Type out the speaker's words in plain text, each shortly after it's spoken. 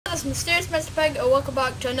It's Mysterious Mr. Pig and welcome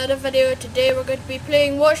back to another video. Today we're going to be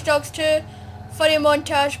playing Watch Dogs 2 funny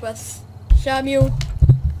montage with Samuel.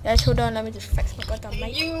 Yes, hold on, let me just fix my goddamn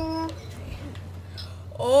mic.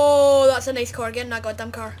 Oh, that's a nice car, get in that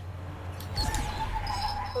goddamn car.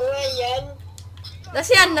 That's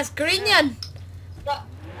yan, that's green yan.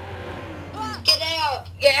 Get out!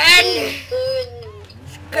 Get in!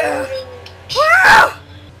 Wow!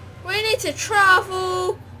 We need to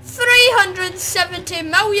travel 370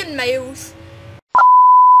 million miles.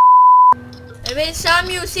 Anyway,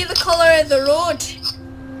 Samuel, see the colour of the road?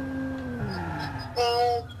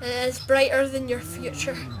 It is brighter than your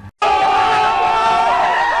future. Oh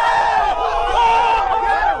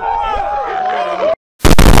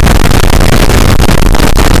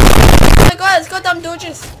my god, it's goddamn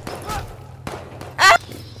DOGES. Ah!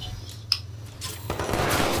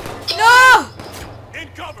 No! In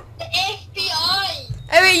cover! The FBI!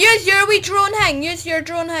 Anyway, use your wee drone hang. Use your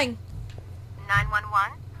drone hang.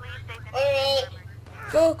 911, please state the name.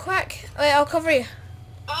 Go quick. Wait, I'll cover you.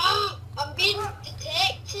 Ah! I'm being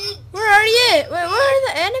detected! Where are you? Wait, where are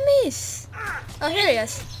the enemies? Oh, here he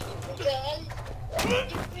is.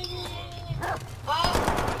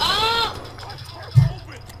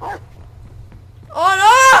 Oh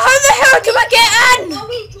no! How the hell can I get in?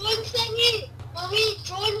 Mommy, drone thingy! Mommy,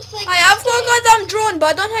 drone thingy! I have got a goddamn drone, but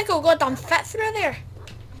I don't think it'll goddamn fit through there.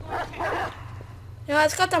 Yeah,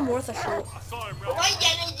 it's goddamn worth a shot. Why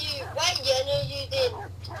didn't you then?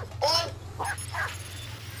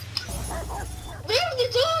 Where the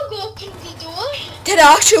dog opened the door? Did I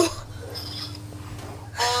actually?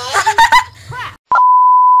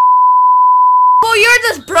 Oh, you're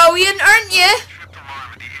just brilliant, aren't you?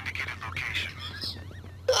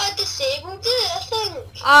 I disabled it, I think.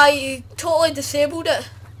 I totally disabled it.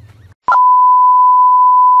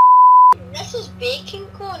 This is bacon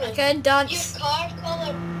corner. Okay, dance. Your car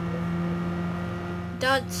colour.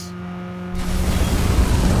 Dance.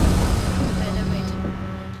 Wait.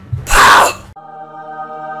 Pow!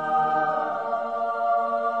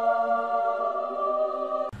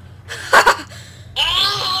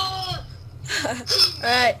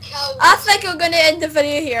 Alright, I think I'm going to end the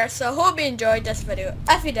video here, so I hope you enjoyed this video.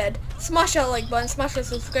 If you did, smash that like button, smash the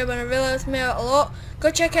subscribe button, it really helps me out a lot. Go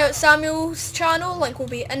check out Samuel's channel, link will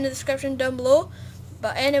be in the description down below.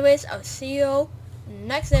 But anyways, I'll see you all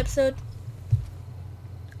next episode.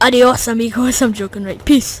 Adios amigos, I'm joking, right,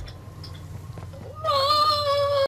 peace.